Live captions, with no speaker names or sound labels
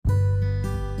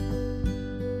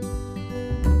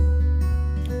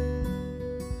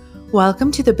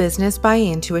Welcome to the Business by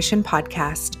Intuition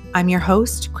podcast. I'm your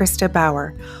host, Krista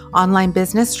Bauer, online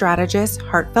business strategist,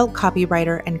 heartfelt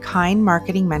copywriter, and kind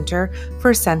marketing mentor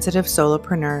for sensitive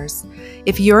solopreneurs.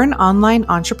 If you're an online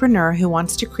entrepreneur who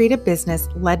wants to create a business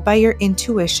led by your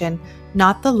intuition,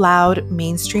 not the loud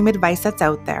mainstream advice that's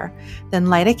out there, then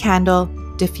light a candle,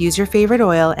 diffuse your favorite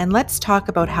oil, and let's talk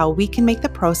about how we can make the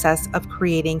process of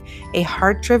creating a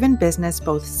heart-driven business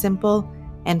both simple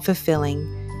and fulfilling.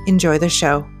 Enjoy the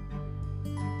show.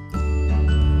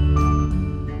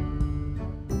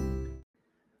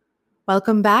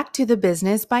 Welcome back to the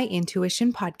Business by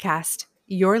Intuition podcast.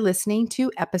 You're listening to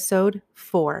episode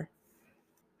 4.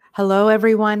 Hello,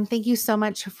 everyone. Thank you so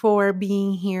much for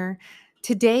being here.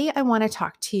 Today, I want to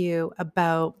talk to you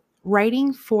about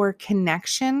writing for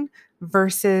connection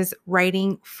versus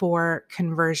writing for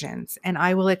conversions. And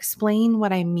I will explain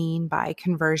what I mean by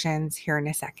conversions here in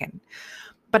a second.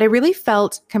 But I really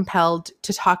felt compelled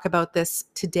to talk about this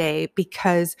today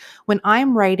because when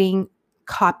I'm writing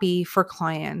copy for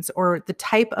clients or the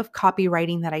type of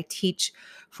copywriting that I teach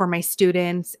for my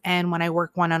students and when I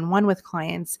work one-on-one with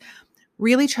clients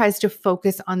really tries to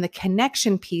focus on the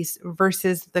connection piece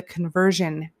versus the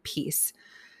conversion piece.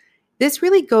 This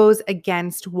really goes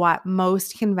against what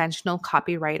most conventional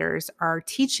copywriters are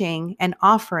teaching and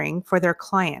offering for their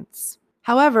clients.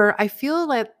 However, I feel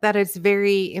that it's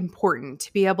very important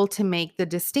to be able to make the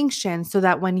distinction so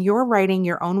that when you're writing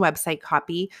your own website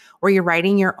copy or you're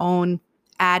writing your own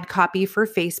ad copy for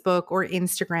Facebook or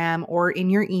Instagram or in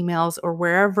your emails or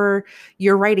wherever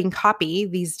you're writing copy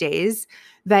these days,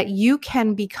 that you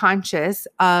can be conscious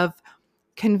of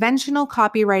conventional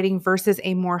copywriting versus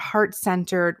a more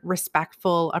heart-centered,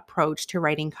 respectful approach to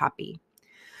writing copy.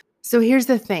 So here's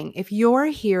the thing. If you're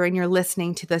here and you're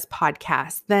listening to this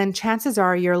podcast, then chances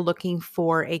are you're looking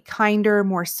for a kinder,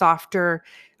 more softer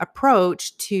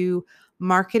approach to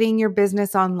marketing your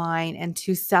business online and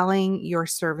to selling your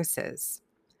services.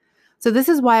 So this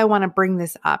is why I want to bring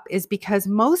this up, is because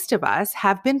most of us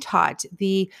have been taught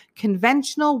the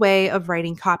conventional way of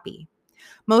writing copy.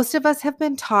 Most of us have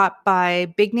been taught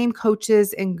by big name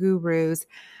coaches and gurus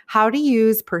how to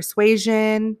use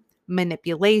persuasion,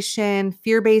 manipulation,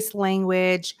 fear-based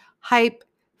language, hype,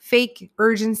 fake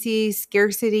urgency,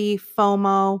 scarcity,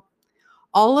 FOMO,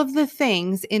 all of the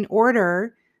things in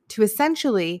order to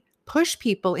essentially push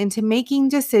people into making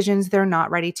decisions they're not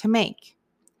ready to make.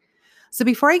 So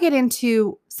before I get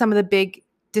into some of the big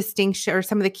distinction or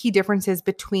some of the key differences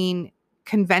between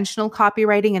conventional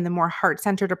copywriting and the more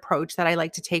heart-centered approach that I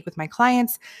like to take with my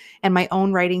clients and my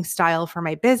own writing style for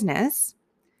my business,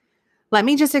 let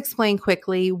me just explain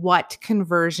quickly what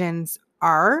conversions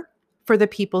are for the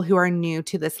people who are new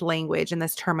to this language and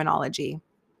this terminology.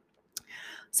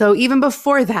 So even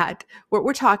before that, what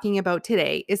we're talking about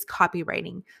today is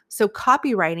copywriting. So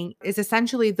copywriting is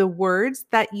essentially the words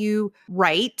that you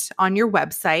write on your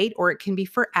website, or it can be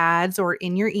for ads or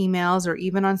in your emails or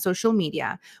even on social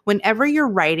media. Whenever you're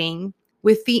writing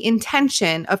with the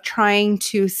intention of trying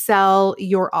to sell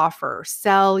your offer,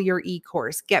 sell your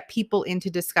e-course, get people into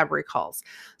discovery calls.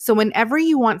 So whenever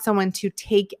you want someone to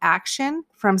take action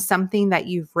from something that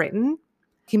you've written,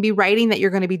 it can be writing that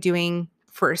you're going to be doing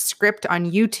for a script on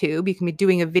YouTube. You can be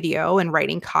doing a video and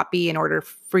writing copy in order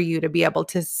for you to be able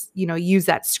to, use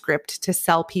that script to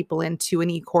sell people into an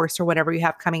e-course or whatever you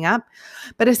have coming up.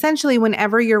 But essentially,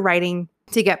 whenever you're writing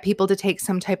to get people to take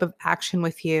some type of action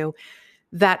with you,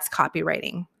 that's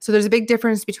copywriting. So there's a big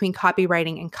difference between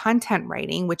copywriting and content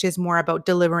writing, which is more about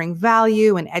delivering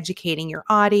value and educating your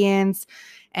audience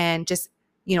and just,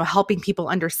 helping people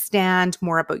understand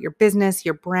more about your business,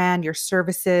 your brand, your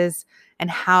services, and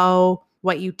how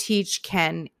what you teach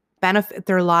can benefit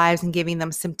their lives and giving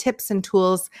them some tips and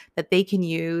tools that they can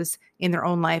use in their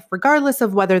own life, regardless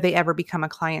of whether they ever become a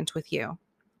client with you.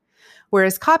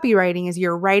 Whereas copywriting is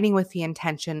you're writing with the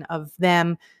intention of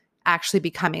them actually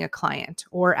becoming a client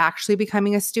or actually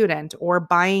becoming a student or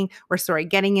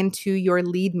getting into your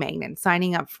lead magnet,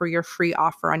 signing up for your free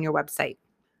offer on your website.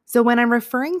 So when I'm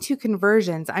referring to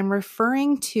conversions, I'm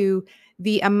referring to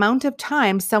the amount of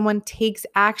time someone takes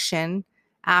action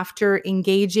after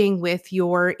engaging with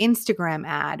your Instagram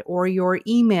ad or your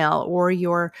email or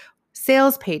your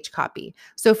sales page copy.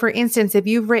 So for instance, if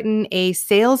you've written a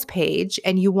sales page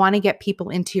and you want to get people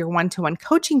into your one-to-one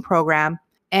coaching program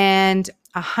and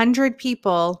 100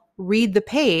 people read the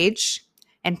page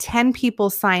and 10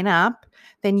 people sign up,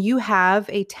 then you have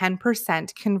a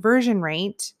 10% conversion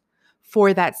rate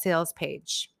for that sales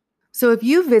page. So if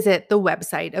you visit the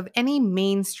website of any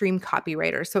mainstream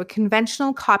copywriter, so a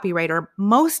conventional copywriter,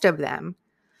 most of them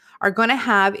are going to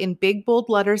have in big bold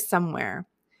letters somewhere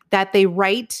that they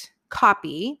write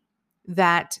copy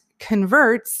that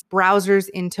converts browsers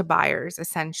into buyers,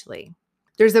 essentially.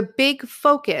 There's a big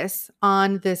focus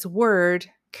on this word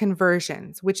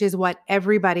conversions, which is what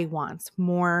everybody wants,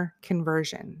 more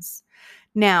conversions.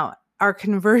 Now, are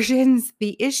conversions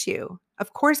the issue?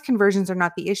 Of course, conversions are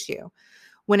not the issue.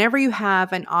 Whenever you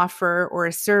have an offer or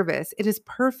a service, it is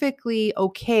perfectly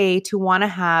okay to want to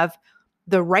have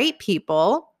the right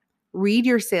people read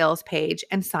your sales page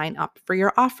and sign up for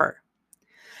your offer.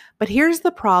 But here's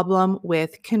the problem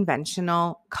with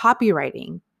conventional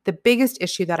copywriting. The biggest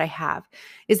issue that I have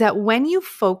is that when you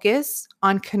focus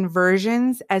on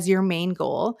conversions as your main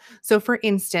goal, so for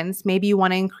instance, maybe you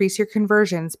want to increase your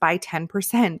conversions by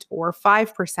 10% or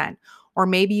 5%, or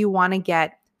maybe you want to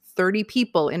get 30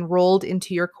 people enrolled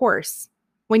into your course.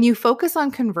 When you focus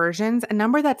on conversions, a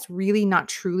number that's really not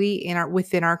truly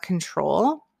within our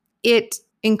control, it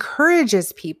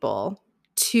encourages people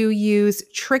to use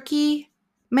tricky,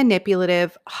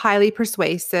 manipulative, highly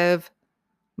persuasive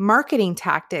marketing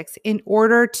tactics in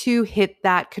order to hit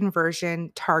that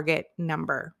conversion target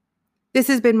number. This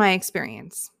has been my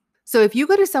experience. So if you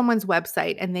go to someone's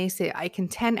website and they say, I can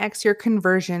 10x your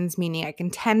conversions, meaning I can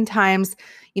 10 times,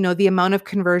 the amount of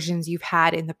conversions you've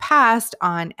had in the past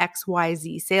on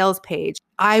XYZ sales page,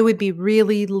 I would be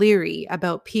really leery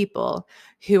about people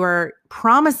who are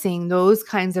promising those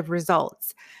kinds of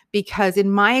results. Because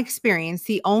in my experience,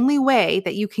 the only way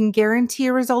that you can guarantee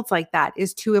results like that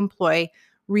is to employ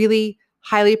really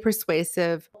highly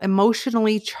persuasive,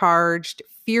 emotionally charged,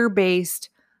 fear-based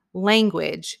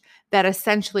language that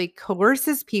essentially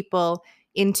coerces people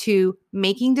into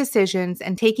making decisions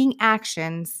and taking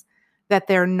actions that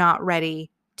they're not ready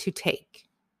to take.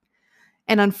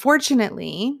 And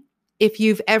unfortunately, if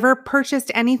you've ever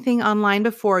purchased anything online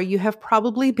before, you have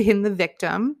probably been the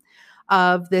victim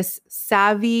of this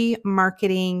savvy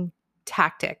marketing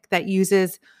tactic that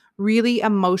uses really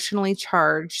emotionally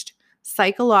charged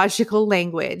psychological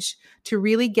language to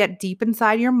really get deep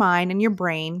inside your mind and your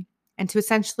brain and to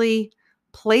essentially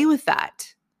play with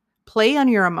that, play on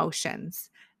your emotions,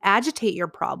 agitate your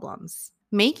problems,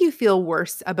 make you feel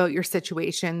worse about your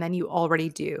situation than you already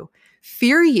do,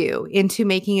 fear you into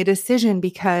making a decision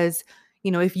because,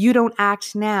 if you don't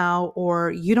act now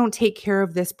or you don't take care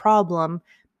of this problem,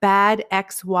 bad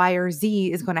X, Y, or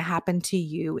Z is going to happen to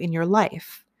you in your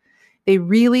life. They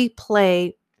really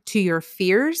play to your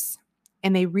fears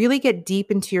and they really get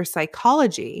deep into your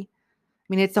psychology. I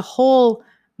mean, it's a whole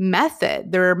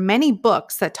method. There are many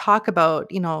books that talk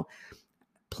about,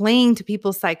 playing to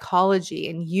people's psychology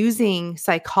and using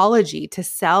psychology to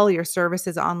sell your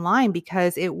services online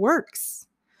because it works.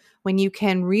 When you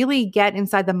can really get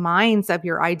inside the minds of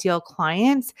your ideal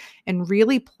clients and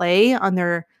really play on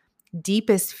their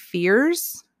deepest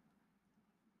fears,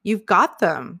 you've got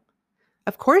them.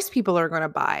 Of course, people are going to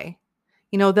buy.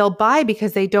 They'll buy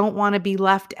because they don't want to be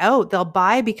left out. They'll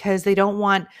buy because they don't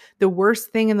want the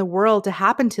worst thing in the world to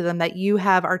happen to them that you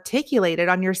have articulated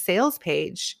on your sales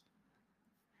page.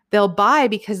 They'll buy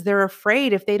because they're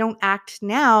afraid if they don't act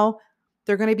now,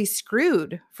 they're going to be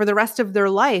screwed for the rest of their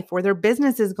life, or their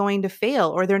business is going to fail,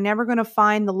 or they're never going to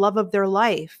find the love of their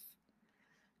life.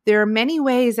 There are many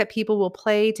ways that people will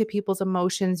play to people's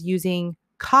emotions using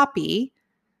copy.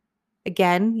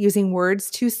 Again, using words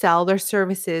to sell their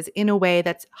services in a way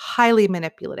that's highly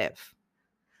manipulative.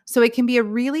 So it can be a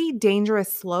really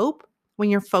dangerous slope when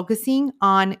you're focusing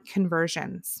on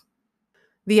conversions.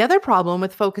 The other problem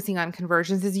with focusing on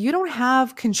conversions is you don't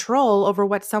have control over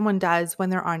what someone does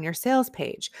when they're on your sales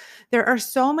page. There are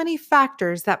so many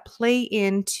factors that play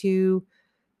into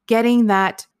getting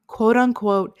that quote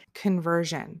unquote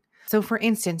conversion. So for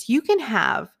instance, you can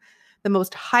have the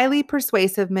most highly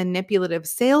persuasive, manipulative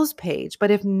sales page, but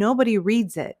if nobody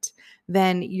reads it,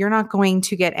 then you're not going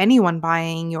to get anyone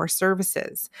buying your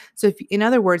services. So in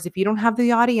other words, if you don't have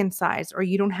the audience size or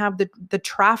you don't have the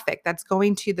traffic that's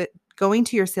going to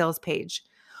your sales page,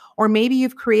 or maybe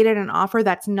you've created an offer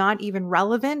that's not even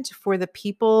relevant for the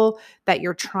people that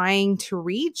you're trying to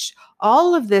reach,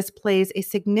 all of this plays a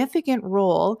significant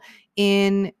role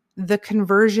in the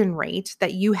conversion rate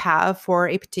that you have for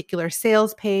a particular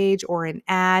sales page or an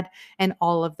ad and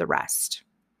all of the rest.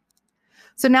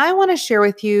 So now I want to share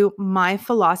with you my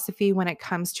philosophy when it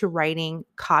comes to writing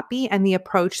copy and the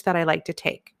approach that I like to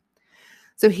take.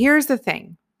 So here's the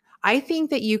thing. I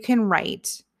think that you can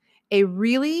write a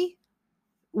really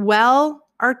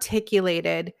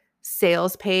well-articulated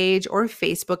sales page or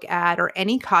Facebook ad or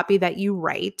any copy that you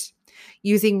write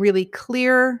using really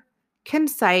clear,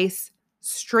 concise,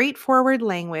 straightforward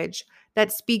language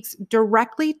that speaks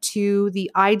directly to the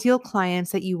ideal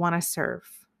clients that you want to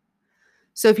serve.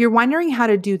 So if you're wondering how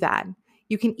to do that,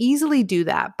 you can easily do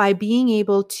that by being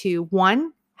able to,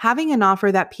 one, having an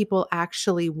offer that people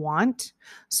actually want.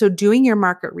 So doing your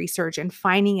market research and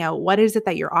finding out what is it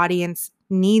that your audience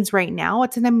needs right now,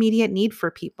 what's an immediate need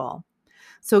for people.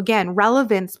 So again,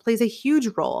 relevance plays a huge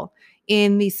role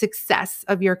in the success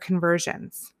of your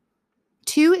conversions.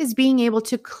 Two is being able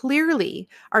to clearly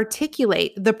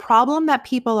articulate the problem that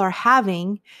people are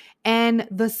having and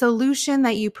the solution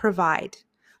that you provide.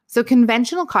 So,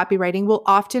 conventional copywriting will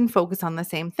often focus on the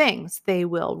same things. They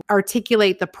will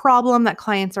articulate the problem that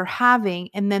clients are having,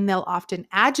 and then they'll often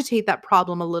agitate that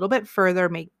problem a little bit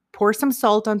further, pour some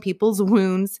salt on people's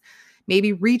wounds,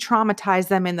 maybe re traumatize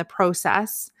them in the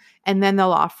process, and then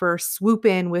they'll swoop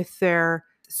in with their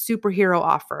superhero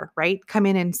offer, right? Come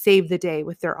in and save the day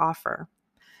with their offer.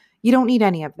 You don't need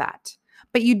any of that.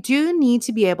 But you do need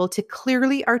to be able to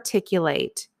clearly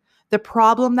articulate the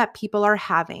problem that people are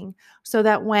having so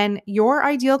that when your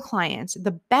ideal client,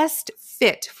 the best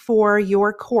fit for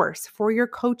your course, for your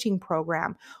coaching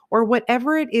program, or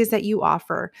whatever it is that you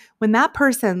offer, when that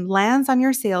person lands on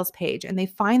your sales page and they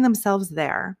find themselves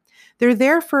there, they're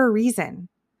there for a reason.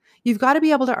 You've got to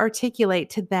be able to articulate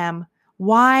to them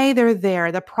why they're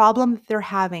there, the problem that they're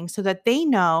having, so that they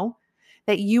know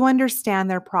that you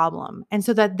understand their problem and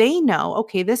so that they know,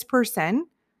 okay, this person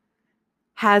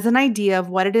has an idea of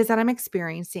what it is that I'm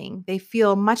experiencing. They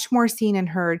feel much more seen and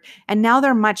heard, and now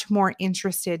they're much more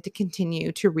interested to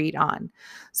continue to read on.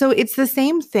 So it's the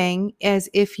same thing as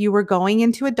if you were going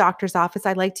into a doctor's office.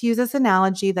 I like to use this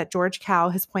analogy that George Kao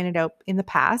has pointed out in the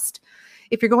past.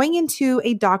 If you're going into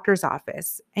a doctor's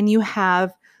office and you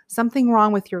have something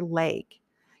wrong with your leg,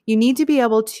 you need to be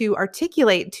able to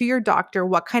articulate to your doctor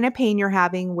what kind of pain you're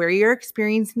having, where you're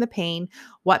experiencing the pain,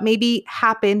 what maybe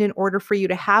happened in order for you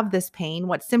to have this pain,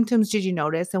 what symptoms did you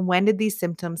notice, and when did these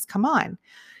symptoms come on?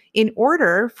 In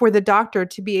order for the doctor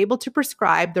to be able to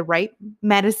prescribe the right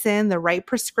medicine, the right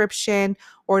prescription,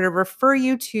 or to refer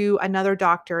you to another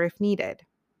doctor if needed.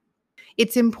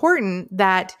 It's important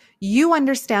that you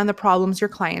understand the problems your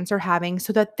clients are having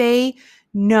so that they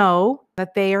know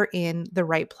that they are in the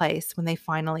right place when they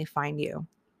finally find you.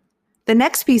 The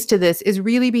next piece to this is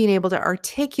really being able to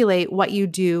articulate what you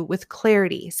do with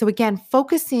clarity. So again,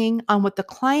 focusing on what the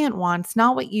client wants,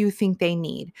 not what you think they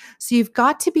need. So you've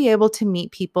got to be able to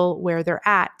meet people where they're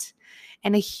at.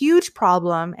 And a huge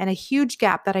problem and a huge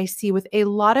gap that I see with a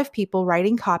lot of people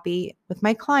writing copy with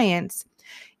my clients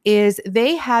is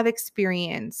they've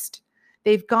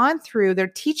gone through, they're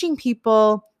teaching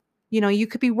people, you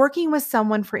could be working with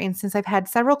someone, for instance, I've had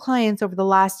several clients over the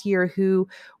last year who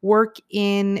work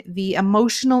in the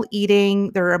emotional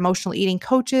eating, they're emotional eating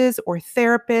coaches or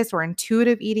therapists or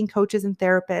intuitive eating coaches and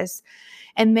therapists.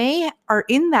 And they are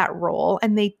in that role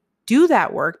and they do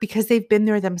that work because they've been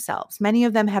there themselves. Many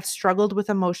of them have struggled with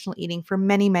emotional eating for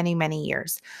many, many, many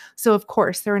years. So of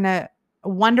course, they're in a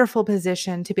wonderful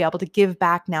position to be able to give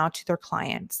back now to their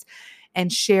clients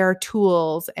and share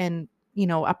tools and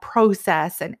a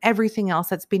process and everything else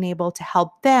that's been able to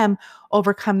help them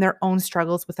overcome their own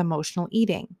struggles with emotional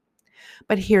eating.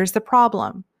 But here's the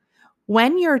problem.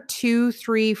 When you're 2,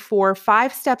 3, 4,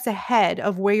 5 steps ahead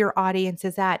of where your audience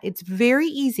is at, it's very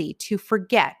easy to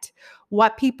forget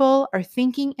what people are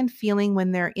thinking and feeling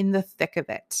when they're in the thick of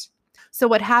it. So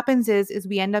what happens is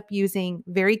we end up using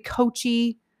very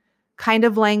coachy kind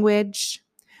of language.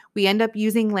 We end up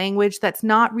using language that's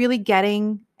not really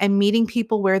getting and meeting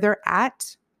people where they're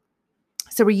at.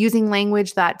 So we're using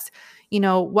language that's,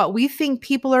 what we think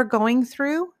people are going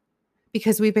through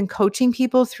because we've been coaching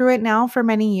people through it now for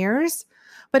many years,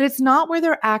 but it's not where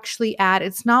they're actually at.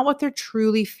 It's not what they're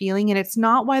truly feeling, and it's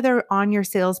not why they're on your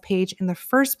sales page in the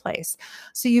first place.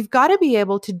 So you've got to be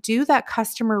able to do that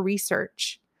customer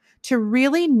research to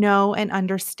really know and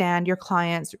understand your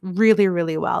clients really,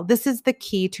 really well. This is the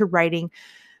key to writing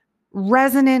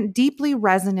deeply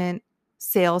resonant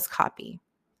sales copy.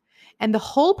 And the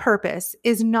whole purpose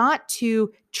is not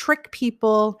to trick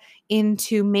people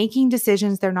into making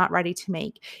decisions they're not ready to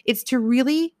make. It's to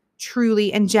really,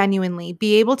 truly, and genuinely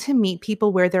be able to meet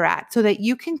people where they're at so that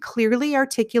you can clearly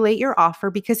articulate your offer.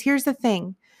 Because here's the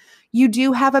thing. You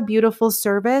do have a beautiful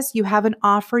service, you have an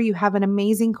offer, you have an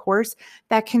amazing course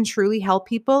that can truly help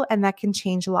people and that can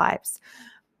change lives.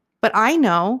 But I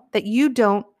know that you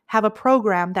don't have a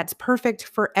program that's perfect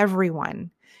for everyone.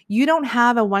 You don't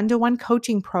have a one-to-one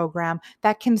coaching program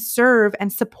that can serve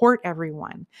and support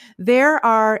everyone. There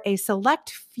are a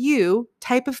select few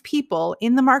type of people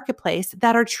in the marketplace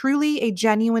that are truly a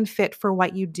genuine fit for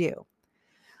what you do.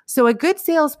 So a good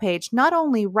sales page not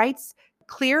only writes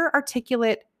clear,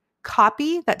 articulate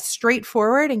copy that's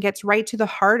straightforward and gets right to the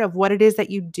heart of what it is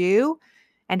that you do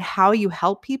and how you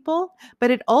help people,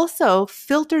 but it also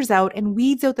filters out and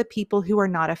weeds out the people who are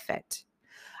not a fit.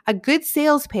 A good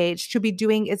sales page should be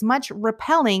doing as much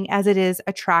repelling as it is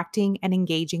attracting and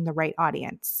engaging the right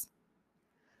audience.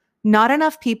 Not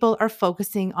enough people are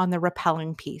focusing on the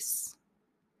repelling piece.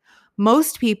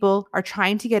 Most people are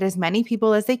trying to get as many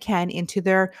people as they can into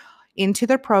their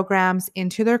programs,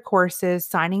 into their courses,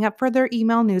 signing up for their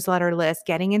email newsletter list,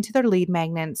 getting into their lead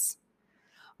magnets.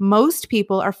 Most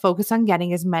people are focused on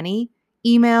getting as many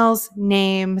emails,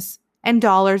 names, and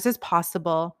dollars as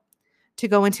possible to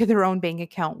go into their own bank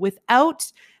account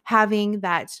without having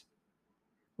that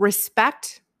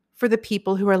respect for the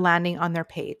people who are landing on their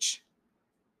page.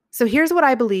 So here's what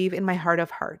I believe in my heart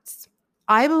of hearts.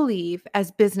 I believe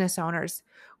as business owners,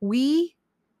 we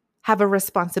have a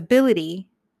responsibility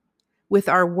with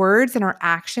our words and our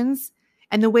actions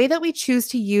and the way that we choose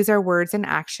to use our words and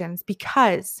actions,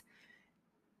 because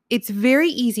it's very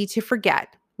easy to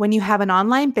forget when you have an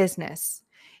online business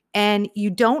and you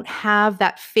don't have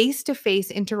that face-to-face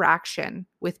interaction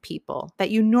with people that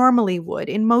you normally would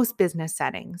in most business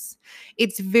settings.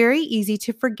 It's very easy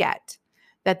to forget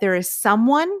that there is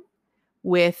someone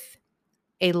with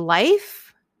a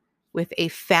life, with a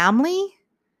family,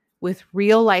 with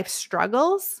real life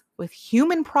struggles, with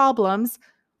human problems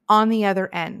on the other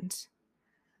end.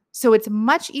 So it's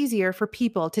much easier for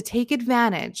people to take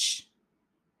advantage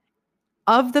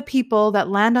of the people that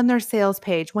land on their sales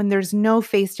page when there's no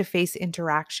face-to-face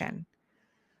interaction.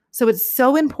 So it's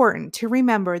so important to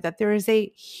remember that there is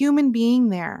a human being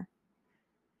there.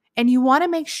 And you want to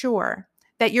make sure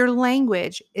that your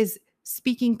language is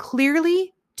speaking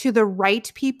clearly to the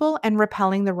right people and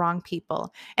repelling the wrong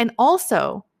people. And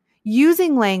also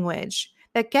using language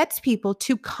that gets people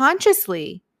to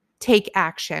consciously take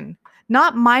action,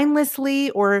 not mindlessly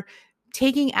or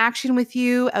taking action with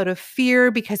you out of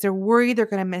fear because they're worried they're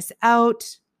going to miss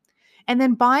out. And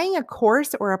then buying a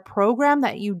course or a program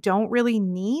that you don't really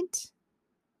need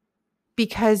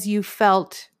because you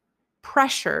felt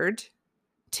pressured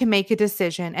to make a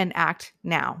decision and act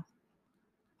now.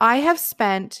 I have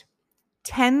spent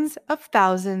tens of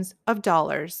thousands of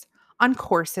dollars on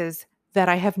courses that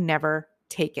I have never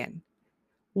taken.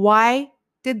 Why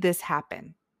did this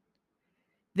happen?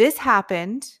 This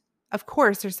happened, of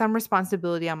course, there's some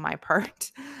responsibility on my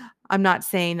part. I'm not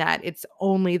saying that it's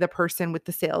only the person with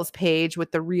the sales page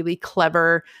with the really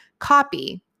clever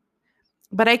copy,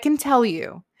 but I can tell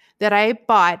you that I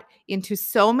bought into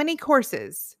so many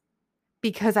courses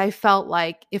because I felt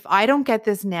like if I don't get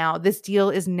this now, this deal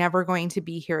is never going to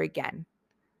be here again.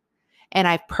 And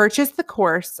I've purchased the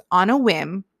course on a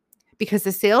whim because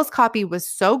the sales copy was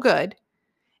so good,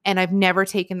 and I've never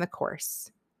taken the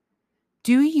course.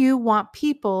 Do you want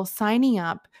people signing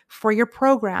up for your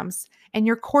programs and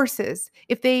your courses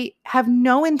if they have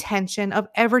no intention of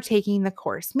ever taking the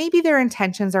course? Maybe their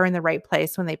intentions are in the right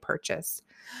place when they purchase,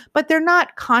 but they're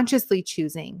not consciously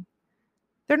choosing.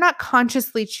 They're not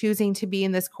consciously choosing to be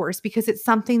in this course because it's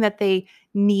something that they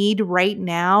need right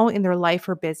now in their life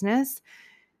or business.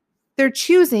 They're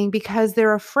choosing because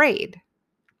they're afraid.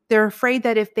 They're afraid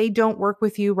that if they don't work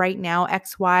with you right now,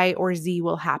 X, Y, or Z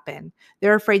will happen.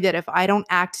 They're afraid that if I don't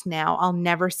act now, I'll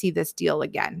never see this deal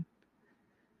again.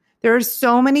 There are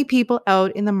so many people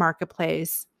out in the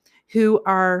marketplace who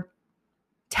are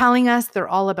telling us they're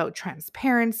all about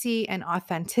transparency and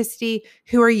authenticity,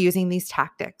 who are using these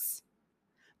tactics.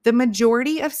 The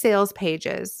majority of sales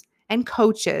pages and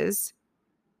coaches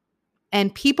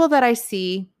and people that I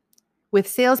see with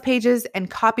sales pages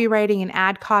and copywriting and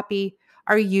ad copy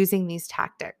are using these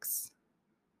tactics.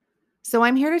 So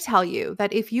I'm here to tell you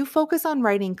that if you focus on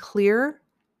writing clear,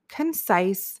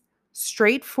 concise,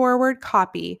 straightforward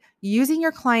copy using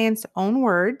your client's own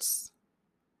words,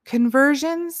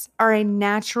 conversions are a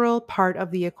natural part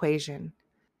of the equation.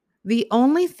 The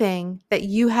only thing that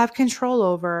you have control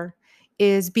over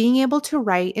is being able to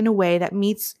write in a way that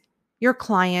meets your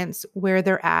clients where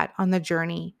they're at on the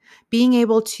journey, being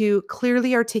able to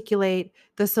clearly articulate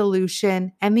the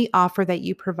solution and the offer that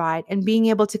you provide, and being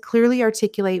able to clearly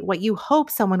articulate what you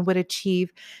hope someone would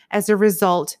achieve as a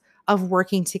result of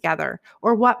working together,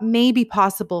 or what may be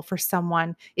possible for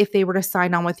someone if they were to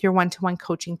sign on with your one-to-one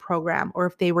coaching program, or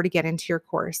if they were to get into your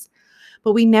course.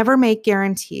 But we never make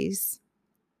guarantees.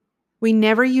 We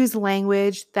never use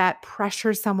language that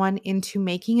pressures someone into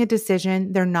making a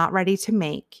decision they're not ready to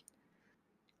make.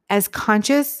 As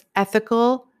conscious,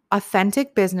 ethical,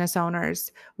 authentic business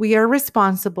owners, we are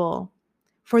responsible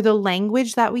for the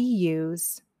language that we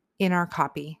use in our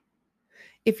copy.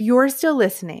 If you're still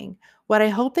listening, What I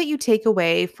hope that you take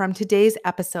away from today's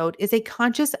episode is a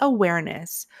conscious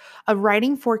awareness of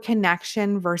writing for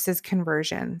connection versus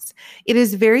conversions. It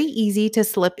is very easy to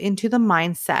slip into the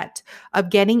mindset of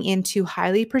getting into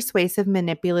highly persuasive,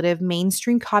 manipulative,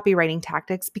 mainstream copywriting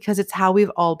tactics because it's how we've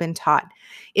all been taught.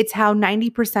 It's how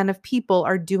 90% of people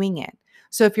are doing it.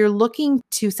 So if you're looking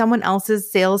to someone else's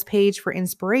sales page for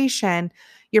inspiration,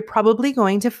 you're probably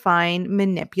going to find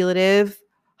manipulative,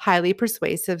 highly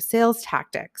persuasive sales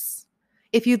tactics.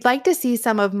 If you'd like to see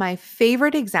some of my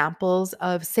favorite examples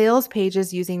of sales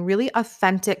pages using really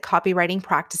authentic copywriting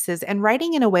practices and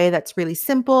writing in a way that's really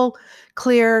simple,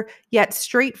 clear, yet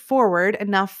straightforward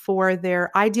enough for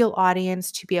their ideal audience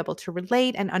to be able to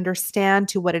relate and understand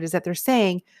to what it is that they're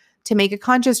saying, to make a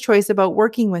conscious choice about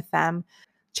working with them,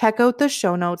 check out the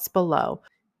show notes below.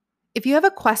 If you have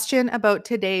a question about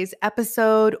today's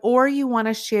episode or you want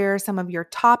to share some of your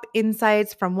top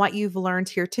insights from what you've learned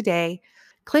here today,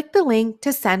 click the link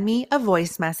to send me a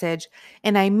voice message,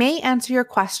 and I may answer your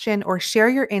question or share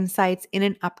your insights in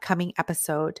an upcoming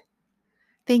episode.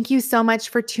 Thank you so much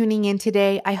for tuning in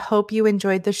today. I hope you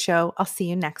enjoyed the show. I'll see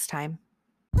you next time.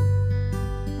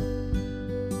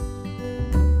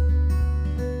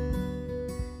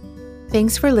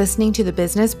 Thanks for listening to the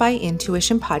Business by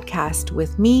Intuition podcast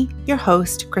with me, your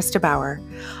host, Krista Bauer.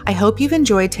 I hope you've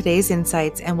enjoyed today's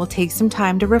insights and will take some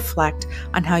time to reflect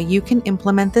on how you can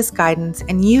implement this guidance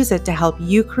and use it to help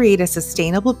you create a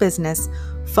sustainable business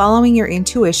following your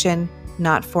intuition,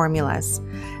 not formulas.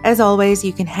 As always,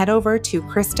 you can head over to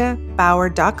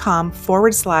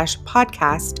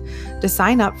kristabauer.com/podcast to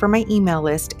sign up for my email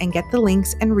list and get the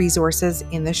links and resources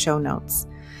in the show notes.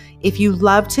 If you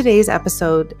loved today's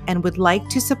episode and would like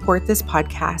to support this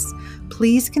podcast,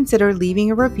 please consider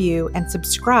leaving a review and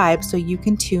subscribe so you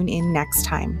can tune in next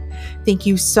time. Thank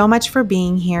you so much for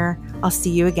being here. I'll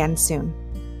see you again soon.